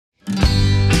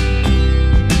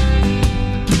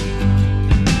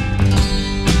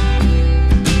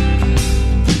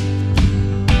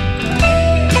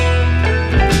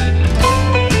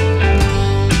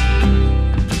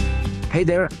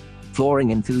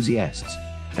flooring enthusiasts,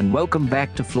 and welcome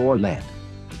back to Floorland.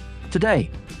 Today,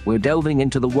 we're delving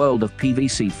into the world of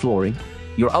PVC flooring,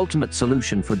 your ultimate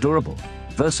solution for durable,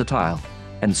 versatile,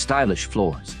 and stylish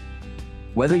floors.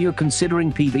 Whether you're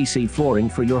considering PVC flooring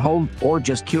for your home or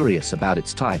just curious about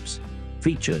its types,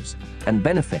 features, and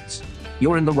benefits,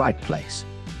 you're in the right place.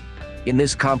 In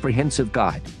this comprehensive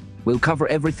guide, we'll cover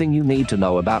everything you need to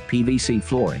know about PVC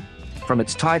flooring, from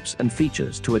its types and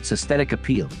features to its aesthetic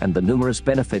appeal and the numerous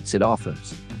benefits it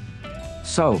offers.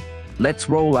 So, let's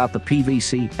roll out the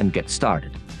PVC and get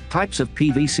started. Types of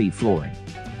PVC flooring.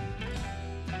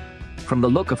 From the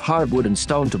look of hardwood and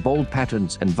stone to bold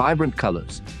patterns and vibrant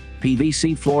colors,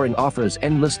 PVC flooring offers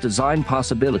endless design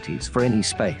possibilities for any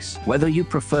space. Whether you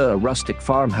prefer a rustic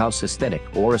farmhouse aesthetic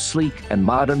or a sleek and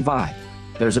modern vibe,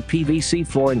 there's a PVC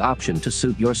flooring option to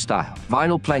suit your style.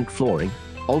 Vinyl plank flooring,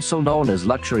 also known as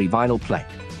luxury vinyl plank,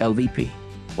 LVP,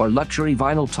 or luxury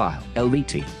vinyl tile,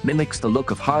 LVT, mimics the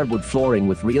look of hardwood flooring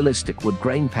with realistic wood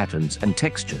grain patterns and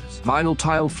textures. Vinyl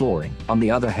tile flooring, on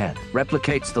the other hand,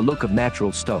 replicates the look of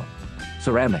natural stone,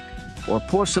 ceramic, or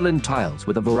porcelain tiles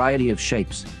with a variety of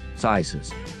shapes,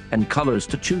 sizes, and colors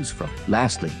to choose from.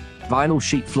 Lastly, vinyl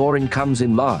sheet flooring comes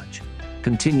in large,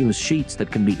 continuous sheets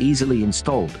that can be easily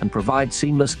installed and provide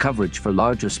seamless coverage for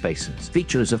larger spaces.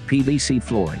 Features of PVC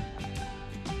flooring.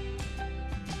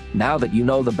 Now that you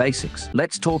know the basics,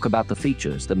 let's talk about the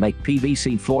features that make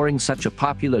PVC flooring such a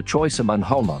popular choice among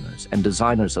homeowners and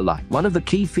designers alike. One of the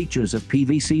key features of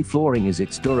PVC flooring is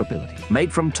its durability.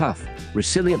 Made from tough,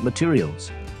 resilient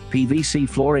materials, PVC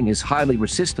flooring is highly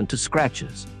resistant to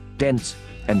scratches, dents,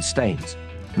 and stains,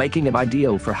 making it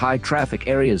ideal for high-traffic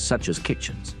areas such as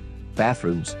kitchens,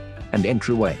 bathrooms, and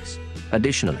entryways.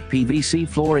 Additionally, PVC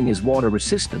flooring is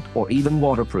water-resistant or even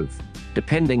waterproof,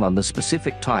 depending on the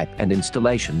specific type and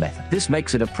installation method. This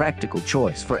makes it a practical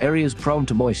choice for areas prone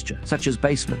to moisture, such as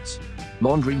basements,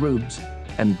 laundry rooms,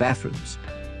 and bathrooms.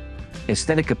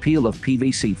 Aesthetic appeal of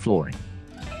PVC flooring.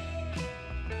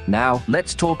 Now,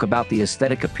 let's talk about the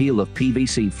aesthetic appeal of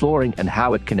PVC flooring and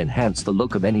how it can enhance the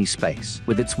look of any space.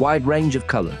 With its wide range of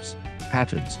colors,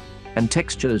 patterns, and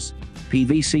textures,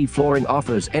 PVC flooring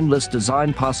offers endless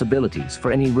design possibilities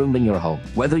for any room in your home.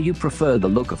 Whether you prefer the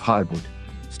look of hardwood,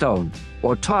 stone,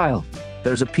 or tile,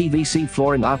 there's a PVC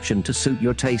flooring option to suit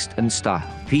your taste and style.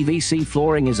 PVC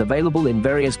flooring is available in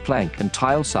various plank and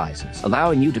tile sizes,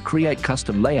 allowing you to create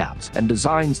custom layouts and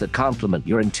designs that complement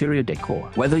your interior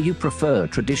decor. Whether you prefer a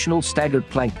traditional staggered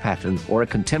plank pattern or a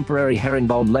contemporary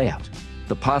herringbone layout,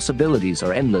 the possibilities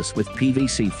are endless with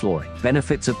PVC flooring.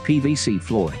 Benefits of PVC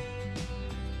flooring.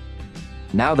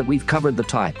 Now that we've covered the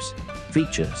types,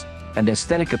 features, and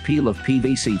aesthetic appeal of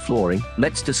PVC flooring,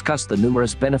 let's discuss the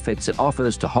numerous benefits it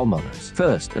offers to homeowners.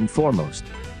 First and foremost,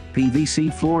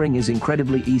 PVC flooring is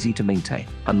incredibly easy to maintain.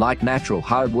 Unlike natural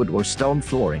hardwood or stone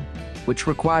flooring, which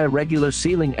require regular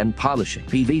sealing and polishing,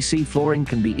 PVC flooring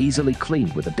can be easily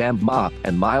cleaned with a damp mop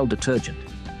and mild detergent,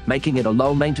 making it a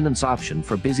low-maintenance option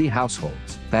for busy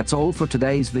households. That's all for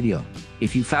today's video.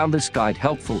 If you found this guide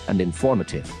helpful and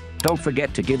informative, don't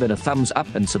forget to give it a thumbs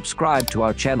up and subscribe to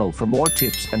our channel for more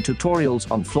tips and tutorials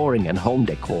on flooring and home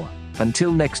decor.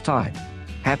 Until next time,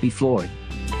 happy flooring!